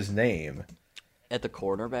think of his name. At the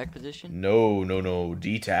cornerback position? No.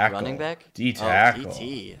 D tackle. Running back? D tackle. Oh,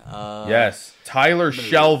 DT. Yes. Tyler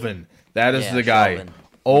Shelvin. That is the guy. Shelvin.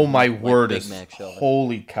 Oh my word. Big Mac Shelvin.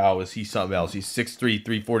 Holy cow, is he something else. He's 6'3",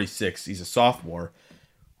 346. He's a sophomore.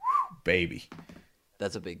 Whew, baby.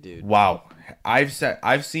 That's a big dude. Wow.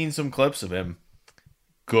 I've seen some clips of him.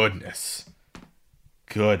 Goodness.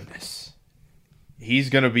 He's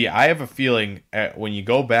going to be, I have a feeling when you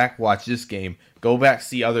go back, watch this game, go back,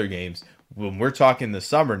 see other games, when we're talking the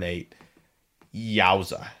summer, Nate,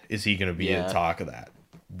 yowza, is he going to be the talk of that?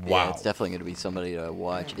 Wow. Yeah, it's definitely going to be somebody to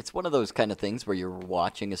watch. It's one of those kind of things where you're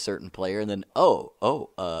watching a certain player and then,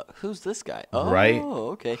 who's this guy? Oh, Right.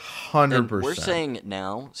 okay. 100%. And we're saying it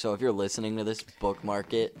now, so if you're listening to this,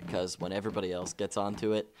 bookmark it, because when everybody else gets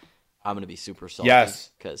onto it, I'm going to be super salty. Yes.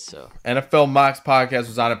 NFL Mocks podcast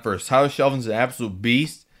was on it first. Tyler Shelvin's an absolute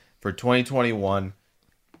beast for 2021.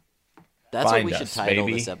 That's Find what we should us, title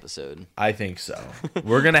baby. this episode. I think so.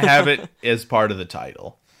 We're going to have it as part of the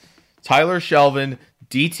title. Tyler Shelvin,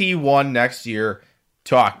 DT1 next year.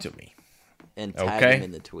 Talk to me. And tag him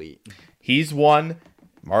in the tweet. He's 1.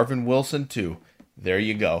 Marvin Wilson 2. There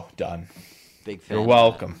you go. Done. Big fan. You're of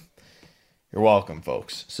welcome. You're welcome,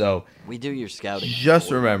 folks. So that. We do your scouting.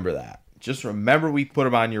 just remember that. Just remember we put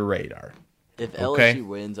him on your radar. If Okay. LSU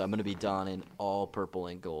wins, I'm going to be donning all purple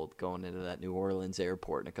and gold going into that New Orleans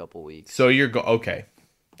airport in a couple weeks. So you're okay.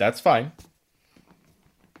 That's fine.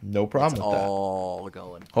 No problem It's with that. all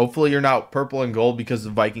going. Hopefully you're not purple and gold because the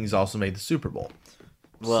Vikings also made the Super Bowl.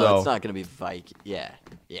 Well, So- it's not going to be Viking. Yeah.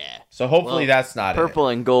 So hopefully Well, that's not Purple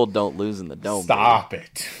and gold don't lose in the it. dome. Stop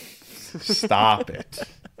it. Stop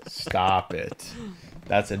it.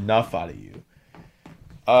 That's enough out of you.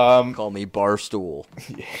 baby. Call me Barstool.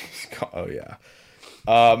 Oh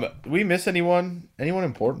yeah. We miss anyone? Anyone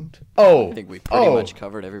important? Oh, I think we pretty much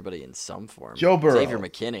covered everybody in some form. Joe Burrow. Xavier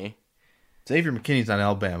McKinney. Xavier McKinney's on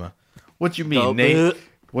Alabama. What you mean, Go Nate? Bill.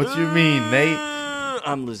 What you mean, Nate?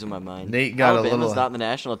 I'm losing my mind. Nate got a Alabama's little- not in the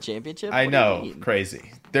national championship? I What do you know, mean?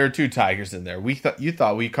 crazy. There are 2 Tigers in there. You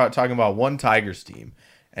thought we caught talking about one Tigers team,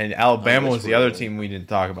 and Alabama wish was the we other were. team we didn't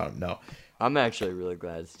talk about. No. I'm actually really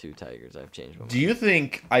glad it's 2 Tigers. I've changed my mind. Do you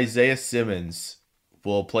think Isaiah Simmons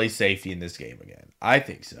will play safety in this game again? I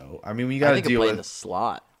think so. I mean, we got I to think he'll deal play with in the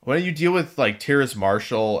slot. when you deal with like Terrace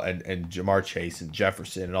Marshall and Jamar Chase and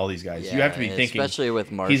Jefferson and all these guys. You have to be thinking, especially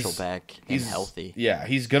with Marshall back and healthy. Yeah,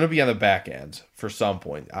 he's going to be on the back end for some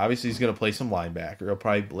point. Obviously, he's going to play some linebacker. He'll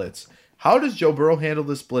probably blitz. How does Joe Burrow handle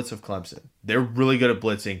this blitz of Clemson? They're really good at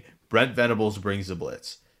blitzing. Brent Venables brings the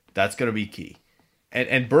blitz. That's going to be key.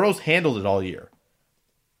 And Burrow's handled it all year.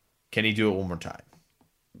 Can he do it one more time?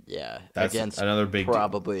 Yeah, That's against another big deal.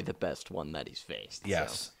 probably the best one that he's faced.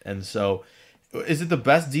 Yes. And so, is it the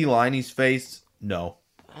best D line he's faced? No.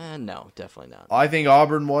 No, definitely not. I think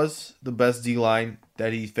Auburn was the best D-line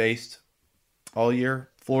that he faced all year.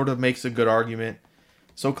 Florida makes a good argument.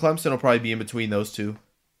 So Clemson will probably be in between those two.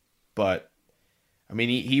 But, I mean,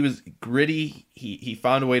 he was gritty. He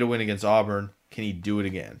found a way to win against Auburn. Can he do it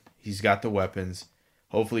again? He's got the weapons.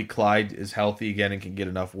 Hopefully Clyde is healthy again and can get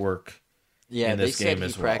enough work in this game as well. They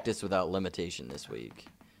said he practiced without limitation this week.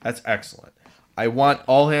 That's excellent. I want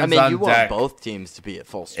all hands on deck. You want both teams to be at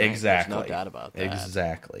full strength. Exactly. There's no doubt about that.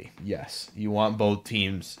 Exactly. Yes. You want both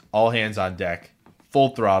teams, all hands on deck,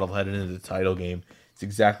 full throttle headed into the title game. It's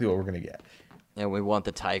exactly what we're going to get. And we want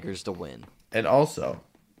the Tigers to win. And also,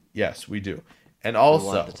 yes, we do. And also,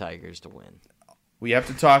 we want the Tigers to win. We have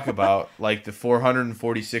to talk about, like the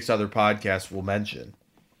 446 other podcasts we'll mention,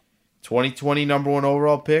 2020 number one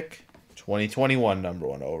overall pick, 2021 number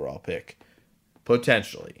one overall pick,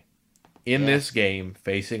 potentially. In this game,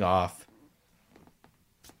 facing off.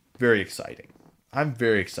 Very exciting. I'm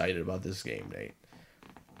very excited about this game, Nate.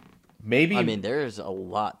 Maybe. I mean, there's a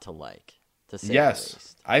lot to like, to say yes, the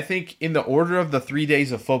least. I think in the order of the 3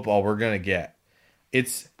 days of football we're going to get,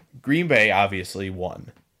 it's Green Bay, obviously,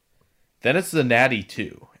 1. Then it's the Natty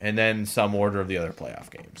 2. And then some order of the other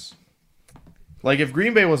playoff games. Like, if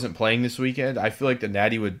Green Bay wasn't playing this weekend, I feel like the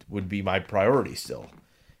Natty would be my priority still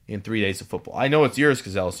in 3 days of football. I know it's yours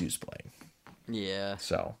because LSU's playing. Yeah.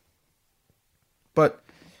 So, but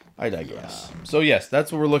I digress. Yeah. So, yes,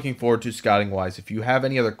 that's what we're looking forward to scouting-wise. If you have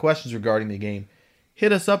any other questions regarding the game,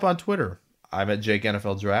 hit us up on Twitter. I'm at Jake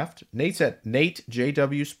NFL Draft. Nate's at Nate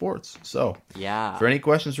JW Sports. So, yeah. For any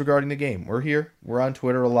questions regarding the game, we're here. We're on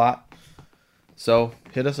Twitter a lot. So,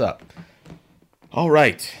 hit us up. All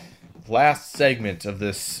right. Last segment of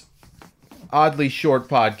this oddly short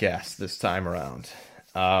podcast this time around.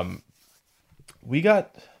 We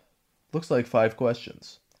got, looks like 5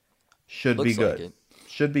 questions. Should be good. Like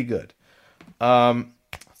Should be good.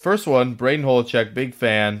 First one, Braden Holochek, big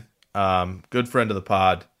fan, good friend of the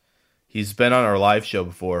pod. He's been on our live show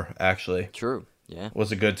before, actually. True, yeah.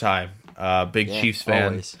 Was a good time. Big Chiefs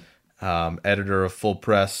fan, editor of Full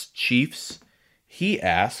Press Chiefs. He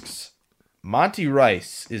asks, Monty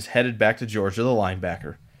Rice is headed back to Georgia, the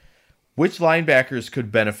linebacker. Which linebackers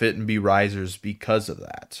could benefit and be risers because of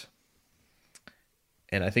that?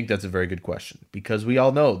 And I think that's a very good question because we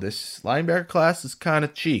all know this linebacker class is kind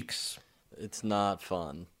of cheeks. It's not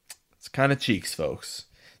fun. It's kind of cheeks, folks.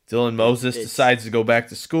 Dylan Moses decides to go back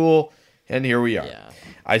to school, and here we are. Yeah.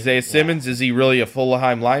 Isaiah Simmons, is he really a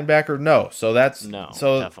full-time linebacker? No. So that's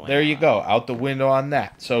there you go, out the window on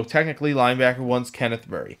that. So technically, linebacker 1's Kenneth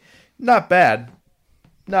Murray. Not bad,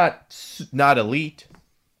 not elite.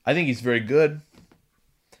 I think he's very good.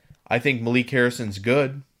 I think Malik Harrison's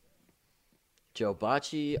good. Joe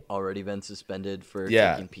Bocci already been suspended for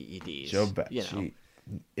taking PEDs. Joe Bocci,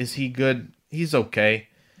 is he good? He's okay.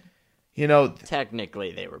 You know,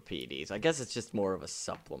 technically they were PEDs. I guess it's just more of a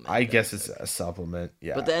supplement. I guess it's a supplement.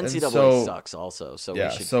 Yeah, but the NCAA sucks also.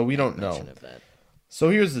 So we don't know. So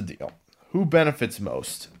here's the deal: who benefits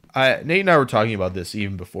most? Nate and I were talking about this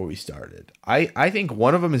even before we started. I think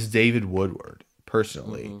one of them is David Woodward,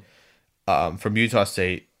 personally, from Utah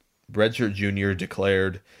State, redshirt junior,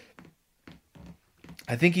 declared.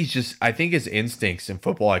 I think his instincts and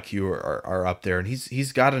football IQ are up there, and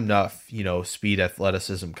he's got enough, speed,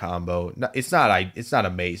 athleticism combo. It's not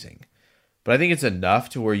amazing, but I think it's enough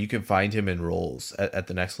to where you can find him in roles at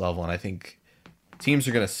the next level, and I think teams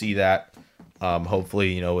are going to see that.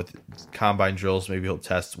 Hopefully, with combine drills, maybe he'll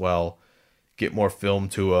test well, get more film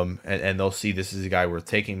to him, and they'll see this is a guy worth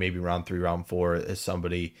taking maybe round 3, round 4 as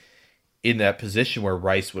somebody in that position where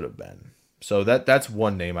Rice would have been. So that's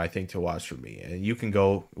one name I think to watch for me. And you can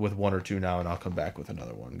go with 1 or 2 now, and I'll come back with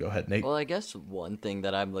another one. Go ahead, Nate. Well, I guess one thing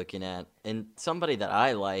that I'm looking at, and somebody that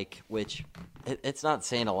I like, which it's not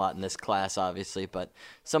saying a lot in this class, obviously, but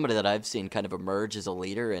somebody that I've seen kind of emerge as a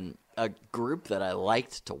leader and a group that I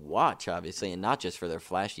liked to watch, obviously, and not just for their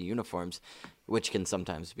flashy uniforms, which can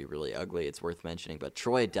sometimes be really ugly. It's worth mentioning. But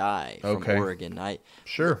Troy Dye from Oregon.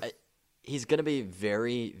 He's going to be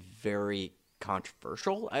very, very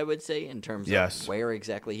controversial, I would say, in terms of where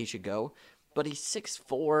exactly he should go. But he's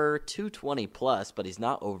 6'4", 220 plus, but he's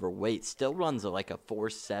not overweight. Still runs like a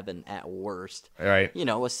 4.7 at worst. Right.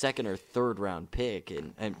 A second or third round pick,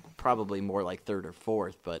 and probably more like third or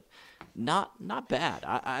fourth, but not bad.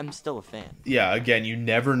 I'm still a fan. Yeah, again, you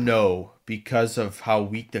never know because of how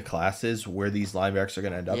weak the class is where these linebackers are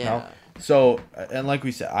going to end up now. So, and like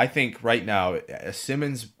we said, I think right now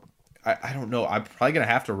Simmons, I don't know. I'm probably going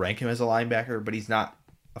to have to rank him as a linebacker, but he's not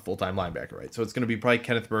a full-time linebacker, right? So it's going to be probably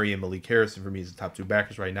Kenneth Murray and Malik Harrison for me as the top 2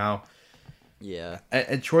 backers right now. Yeah.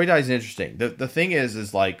 And Troy Dye is interesting. The thing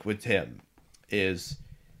is like with him is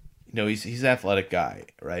he's an athletic guy,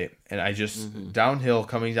 right? And I just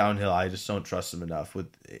coming downhill, I just don't trust him enough.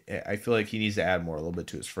 I feel like he needs to add more, a little bit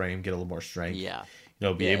to his frame, get a little more strength. Yeah.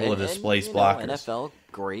 Be able to displace blockers. NFL,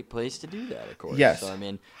 great place to do that, of course. Yes. So, I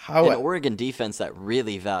mean, an Oregon defense that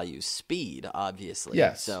really values speed, obviously.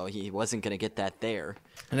 Yes. So he wasn't going to get that there.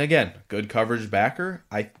 And again, good coverage backer.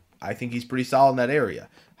 I think he's pretty solid in that area.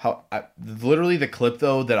 Literally the clip,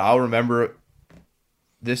 though, that I'll remember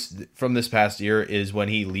from this past year is when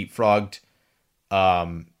he leapfrogged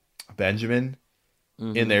Benjamin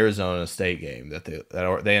in the Arizona State game that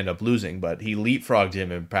they end up losing, but he leapfrogged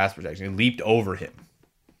him in pass protection. He leaped over him.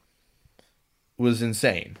 It was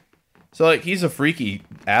insane. So like he's a freaky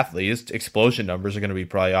athlete. His explosion numbers are going to be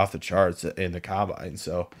probably off the charts in the combine.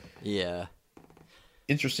 So yeah,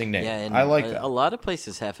 interesting name. Yeah, and I like that. A lot of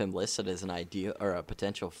places have him listed as an idea or a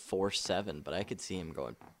potential 4.7, but I could see him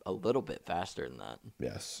going a little bit faster than that.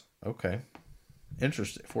 Yes. Okay.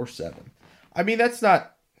 Interesting. 4.7. I mean, that's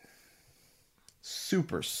not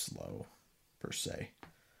super slow per se.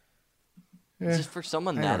 Just for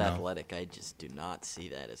someone that athletic, I just do not see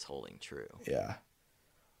that as holding true. Yeah.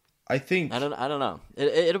 I think I don't know.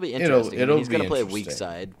 It'll be interesting. He's going to play a weak interesting.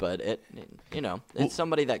 side, but it's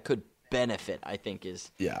somebody that could benefit. I think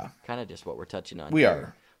is kind of just what we're touching on. We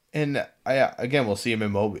are, and again we'll see him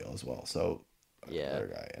in Mobile as well. So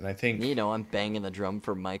guy, and I think I'm banging the drum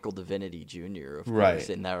for Michael Divinity Jr. Of right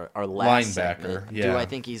course in our last linebacker. Segment. Yeah. Do I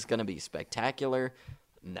think he's going to be spectacular?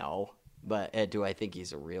 No. But do I think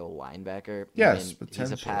he's a real linebacker? Yes,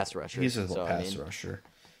 he's a pass rusher. He's a pass rusher.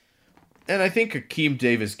 And I think Akeem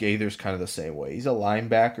Davis-Gaither's kind of the same way. He's a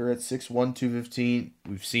linebacker at 6'1", 215.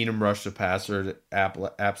 We've seen him rush the passer at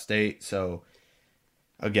App State. So,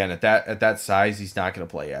 again, at that size, he's not going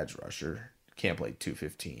to play edge rusher. Can't play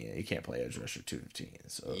 215. He can't play edge rusher 215.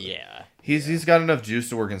 So he's got enough juice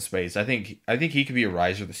to work in space. I think he could be a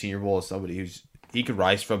riser at the Senior Bowl as somebody he could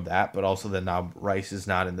rise from that, but also that now Rice is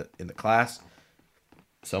not in the class.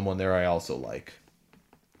 Someone there I also like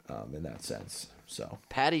in that sense. So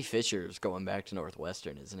Patty Fisher's going back to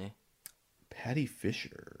Northwestern, isn't he? Patty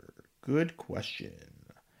Fisher. Good question.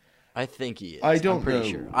 I think he is. I'm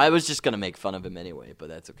pretty sure. I was just going to make fun of him anyway, but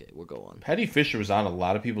that's okay. We'll go on. Patty Fisher was on a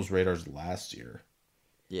lot of people's radars last year.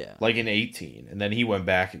 Yeah. Like in 2018, and then he went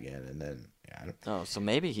back again, and then so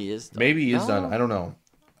maybe he is done. Maybe he is done. I don't know.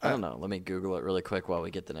 I don't know. Let me Google it really quick while we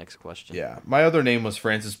get the next question. Yeah. My other name was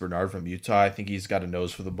Francis Bernard from Utah. I think he's got a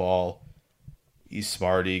nose for the ball. He's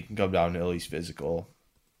smart. He can come downhill. He's physical.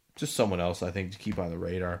 Just someone else, I think, to keep on the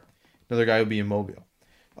radar. Another guy would be in Mobile.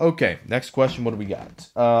 Okay, next question. What do we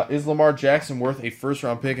got? Is Lamar Jackson worth a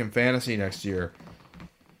first-round pick in fantasy next year?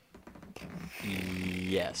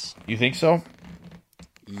 Yes. You think so?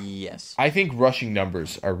 Yes. I think rushing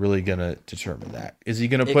numbers are really going to determine that. Is he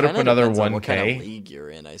going to put up another 1K? What kind of league you're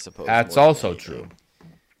in, I suppose. That's also true.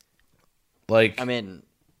 Like, I mean,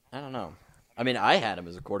 I don't know. I mean, I had him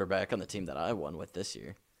as a quarterback on the team that I won with this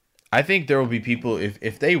year. I think there will be people,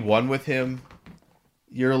 if they won with him,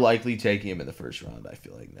 you're likely taking him in the first round, I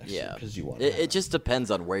feel like, next year. Because you want it just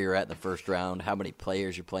depends on where you're at in the first round, how many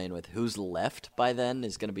players you're playing with. Who's left by then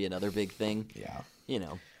is going to be another big thing. Yeah.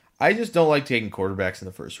 I just don't like taking quarterbacks in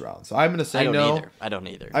the first round. So I'm going to say no. I don't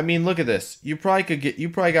either. I mean, look at this. You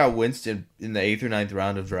probably got Winston in the 8th or 9th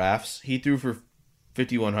round of drafts. He threw for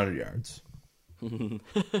 5,100 yards.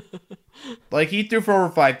 Like he threw for over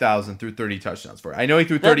 5,000, threw 30 touchdowns for it. I know he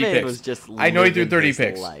threw 30 picks. I know he threw 30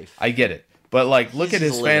 picks. Life. I get it. But look at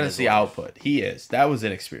his fantasy output. That was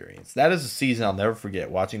an experience. That is a season I'll never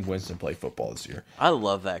forget watching Winston play football this year. I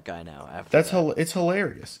love that guy now. It's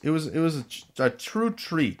hilarious. It was a true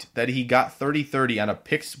treat that he got 30-30 on a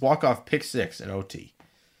walk-off pick six in OT.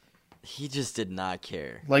 He just did not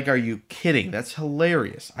care. Like, are you kidding? That's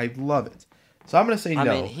hilarious. I love it. So I'm going to say no. I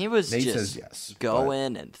mean, he was Nate just says yes,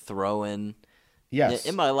 going and throwing. Yes.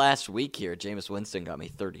 In my last week here, Jameis Winston got me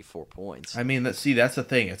 34 points. I mean, that's the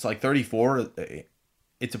thing. It's like 34.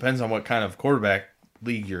 It depends on what kind of quarterback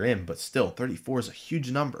league you're in, but still, 34 is a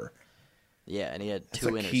huge number. Yeah, and he had 2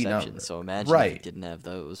 interceptions, so imagine if he didn't have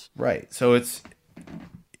those. Right. So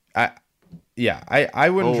I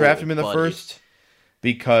wouldn't draft him in the first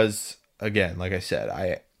because, again, like I said,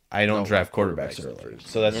 I don't draft quarterbacks early.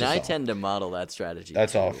 So that's and I tend to model that strategy.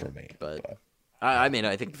 That's all for me. But I mean,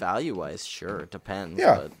 I think value-wise, sure, it depends.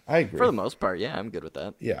 Yeah, but I agree. For the most part, yeah, I'm good with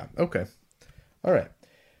that. Yeah, okay. All right.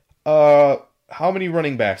 How many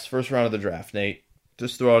running backs first round of the draft, Nate?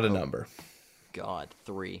 Just throw out a number. God,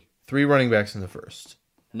 3. 3 running backs in the first.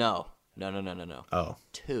 No. Oh.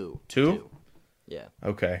 2. 2? Yeah.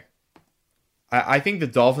 Okay. I think the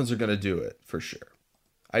Dolphins are going to do it for sure.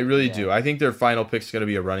 I really do. I think their final pick is going to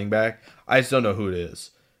be a running back. I just don't know who it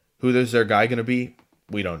is. Who is their guy going to be?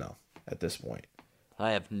 We don't know at this point.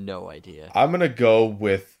 I have no idea. I'm going to go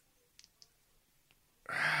with...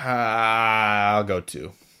 I'll go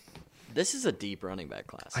 2. This is a deep running back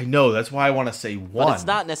class. I know. That's why I want to say 1. But it's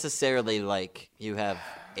not necessarily like you have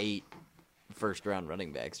 8 first-round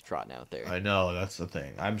running backs trotting out there. I know. That's the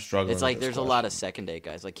thing. I'm struggling It's with like this there's a lot of second-day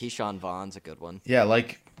guys. Like Keyshawn Vaughn's a good one. Yeah,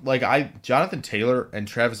 Jonathan Taylor and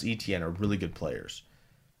Travis Etienne are really good players.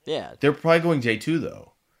 Yeah. They're probably going day 2,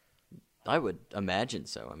 though. I would imagine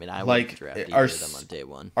so. I mean, I Like, would draft either are of them on day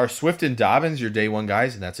 1. Are Swift and Dobbins your day 1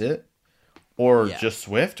 guys, and that's it? Or Yeah. just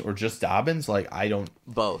Swift, or just Dobbins? Like, I don't...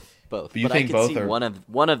 Both. But you But think I could both see are-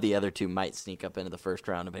 one of the other two might sneak up into the first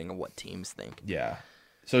round, depending on what teams think. Yeah.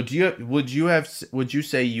 So would you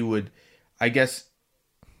say you would, I guess,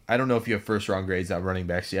 I don't know if you have first round grades on running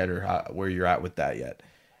backs yet or where you're at with that yet.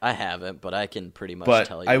 I haven't, but I can pretty much But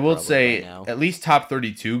tell you. I will probably say right now. at least top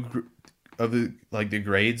 32 of the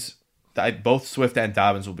grades, both Swift and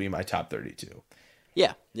Dobbins will be my top 32.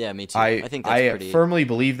 Yeah, me too. I think that's pretty firmly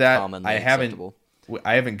believe that. commonly I acceptable.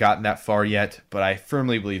 haven't gotten that far yet, but I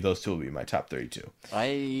firmly believe those two will be my top 32.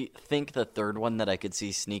 I think the third one that I could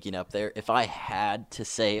see sneaking up there, if I had to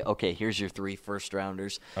say, okay, here's your 3 first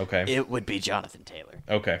rounders, Okay. it would be Jonathan Taylor.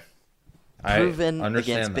 Okay. Proven I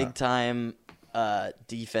understand against that. big time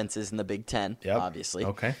defenses in the Big Ten, Yep. obviously.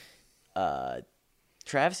 Okay.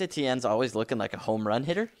 Travis Etienne's always looking like a home run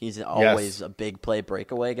hitter. He's always a big play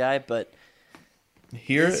breakaway guy, but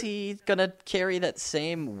Here is he going to carry that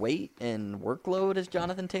same weight and workload as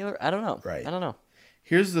Jonathan Taylor? I don't know. Right. I don't know.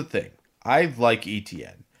 Here's the thing. I like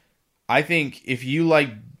ETN. I think if you like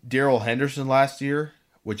Darrell Henderson last year,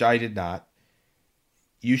 which I did not,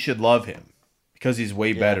 you should love him because he's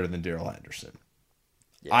way better than Darrell Henderson.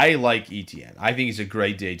 Yeah. I like ETN. I think he's a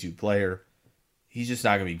great day 2 player. He's just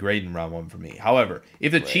not going to be great in round 1 for me. However,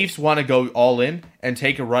 if the Chiefs want to go all in and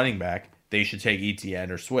take a running back, they should take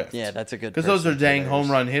ETN or Swift. Yeah, that's a good because those are person dang players.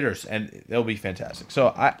 home run hitters, and they'll be fantastic.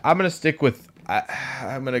 So I'm going to stick with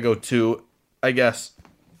I'm going to go 2, I guess.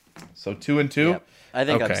 So 2 and 2. Yep. I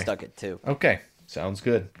think I'm Okay. stuck at 2. Okay, sounds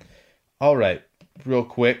good. All right, real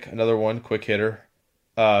quick, another one, quick hitter.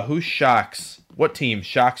 Who shocks? What team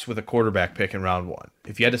shocks with a quarterback pick in round 1?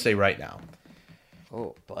 If you had to say right now.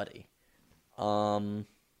 Oh, buddy.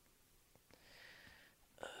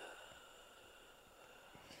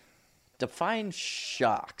 Define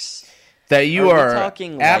shocks. That you Are we are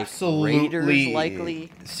talking, like, absolutely Raiders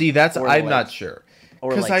likely? See, that's Or, I'm like- not sure.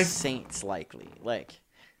 Or 'Cause like Saints likely. Like,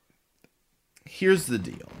 here's the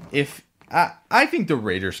deal. If I think the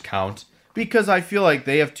Raiders count because I feel like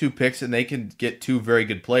they have 2 picks and they can get 2 very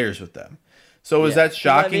good players with them. So is yeah. that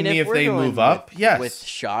shocking me if we're they going move up? with, Yes. With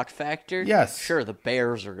shock factor? Yes. Sure, the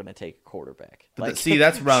Bears are going to take a quarterback. But see,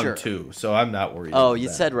 that's round sure. 2, so I'm not worried. Oh, about you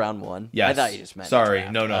that. said round 1. Yes. I thought you just meant Sorry,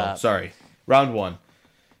 draft. no, sorry. Round 1.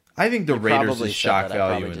 I think the Raiders Probably is said shock that. I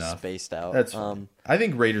value probably just enough. spaced out. That's fine. I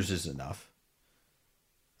think Raiders is enough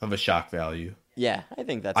of a shock value. Yeah, I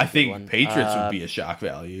think that's. I a good think one. Patriots would be a shock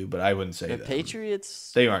value, but I wouldn't say The that.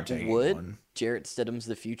 Patriots. They aren't taking would. one. Jarrett Stidham's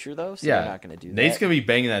the future though, so Yeah, they're not going to do Nate's that. gonna be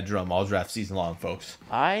banging that drum all draft season long, folks.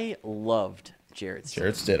 I loved Jarrett Stidham.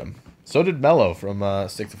 Jarrett Stidham. So did Mello from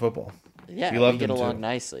Stick to Football. Yeah, You we loved get him along too.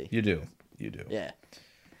 nicely. You do. Yeah.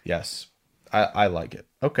 Yes, I like it.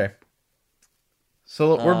 Okay.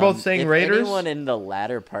 So we're both saying if Raiders. anyone in the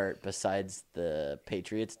latter part besides the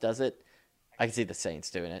Patriots does it, I can see the Saints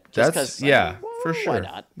doing it. Just That's 'cause, yeah, well, for sure. Why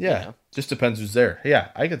not? Yeah, You know? just depends who's there. Yeah,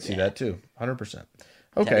 I could see that too, 100%.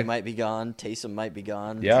 Okay. Teddy might be gone. Taysom might be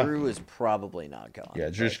gone. Yeah. Drew is probably not gone. Yeah,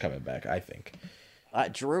 Drew's coming back, I think.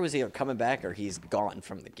 Drew is either coming back or he's gone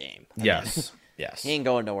from the game. I mean, Yes. Yes. he ain't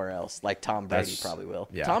going nowhere else. Like Tom Brady That's- probably will.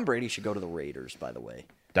 yeah. Tom Brady should go to the Raiders, by the way.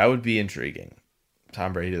 That would be intriguing.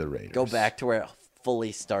 Tom Brady to the Raiders. Go back to where it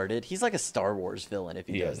fully started. He's like a Star Wars villain if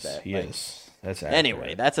he, He does is. that. He Like, is. That's accurate.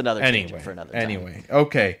 Anyway, that's another tangent for another time. Anyway,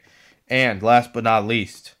 okay. And last but not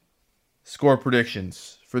least, score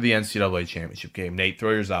predictions for the NCAA championship game. Nate,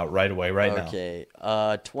 throw yours out right away, right now. Okay.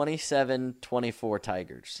 27-24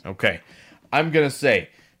 Tigers. Okay. I'm going to say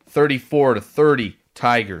 34-30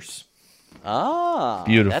 Tigers. Ah,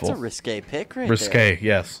 Beautiful. That's a risque pick right there. Risque,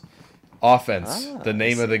 yes. Offense, the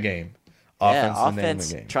name of the game. Yeah, Offense, the name of the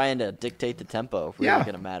offense game. trying to dictate the tempo. Really Yeah.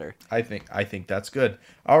 going to matter. I think that's good.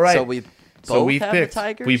 All right. So we both we've have picked. the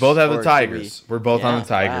Tigers? We both have Or the do Tigers. We're both on Yeah, the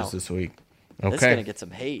Tigers wow. this week. This is going to Okay. get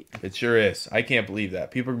some hate. It sure is. I can't believe that.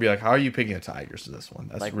 People are going to be like, how are you picking the Tigers to this one?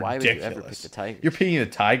 That's Like, ridiculous. why would you ever pick the Tigers? You're picking the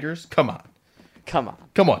Tigers? Come on. Come on.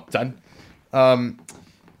 Come on, son.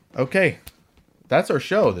 Okay. That's our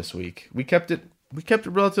show this week. We kept it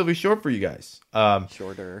relatively short for you guys.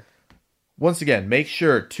 Shorter. Once again, make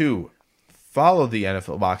sure to follow the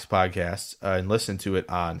NFL Box Podcast and listen to it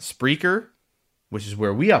on Spreaker, which is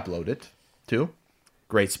where we upload it to.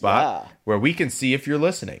 Great spot where we can see if you're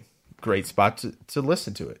listening. Great spot to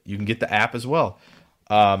listen to it. You can get the app as well.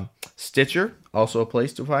 Stitcher, also a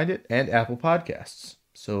place to find it, and Apple Podcasts.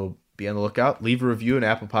 So be on the lookout. Leave a review in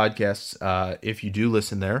Apple Podcasts if you do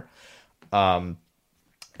listen there. And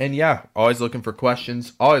yeah, always looking for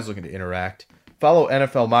questions, always looking to interact. Follow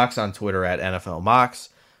NFL Mox on Twitter at NFL Mox.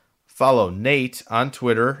 Follow Nate on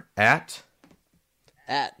Twitter at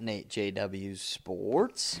NateJW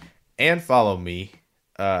Sports. And follow me,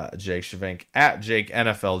 Jake Shavank, at Jake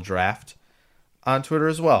NFL Draft on Twitter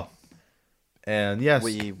as well. And yes,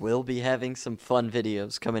 we will be having some fun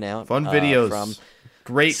videos coming out. Fun videos from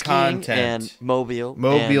great content and Mobile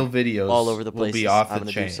videos all over the place. Will be off I'm the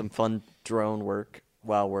going chain. to do some fun drone work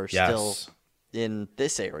while we're still in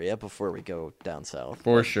this area before we go down south.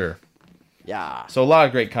 For sure. Yeah. So a lot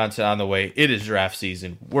of great content on the way. It is draft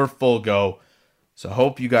season. We're full go. So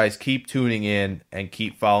hope you guys keep tuning in and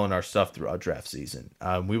keep following our stuff throughout draft season.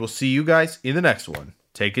 We will see you guys in the next one.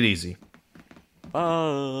 Take it easy.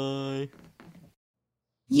 Bye.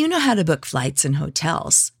 You know how to book flights and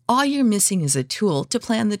hotels. All you're missing is a tool to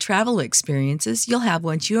plan the travel experiences you'll have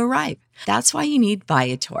once you arrive. That's why you need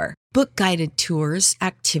Viator. Book guided tours,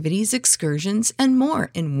 activities, excursions, and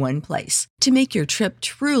more in one place to make your trip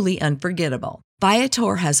truly unforgettable.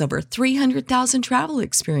 Viator has over 300,000 travel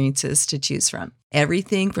experiences to choose from.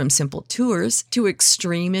 Everything from simple tours to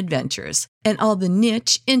extreme adventures and all the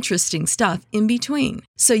niche, interesting stuff in between.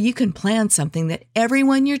 So you can plan something that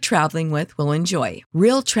everyone you're traveling with will enjoy.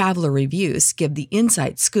 Real traveler reviews give the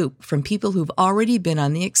inside scoop from people who've already been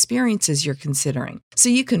on the experiences you're considering. So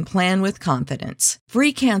you can plan with confidence.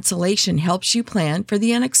 Free cancellation helps you plan for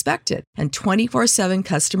the unexpected. And 24/7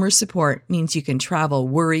 customer support means you can travel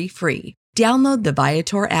worry-free. Download the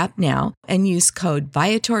Viator app now and use code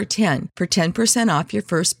Viator10 for 10% off your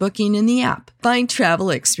first booking in the app. Find travel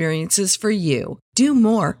experiences for you. Do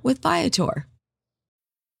more with Viator.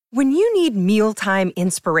 When you need mealtime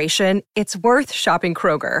inspiration, it's worth shopping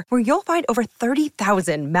Kroger, where you'll find over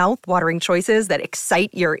 30,000 mouth-watering choices that excite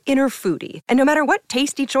your inner foodie. And no matter what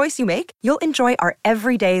tasty choice you make, you'll enjoy our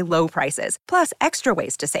everyday low prices, plus extra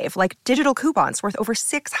ways to save, like digital coupons worth over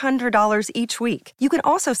 $600 each week. You can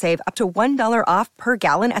also save up to $1 off per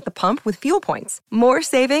gallon at the pump with fuel points. More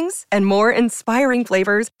savings and more inspiring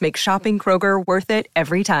flavors make shopping Kroger worth it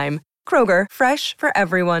every time. Kroger, fresh for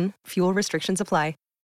everyone. Fuel restrictions apply.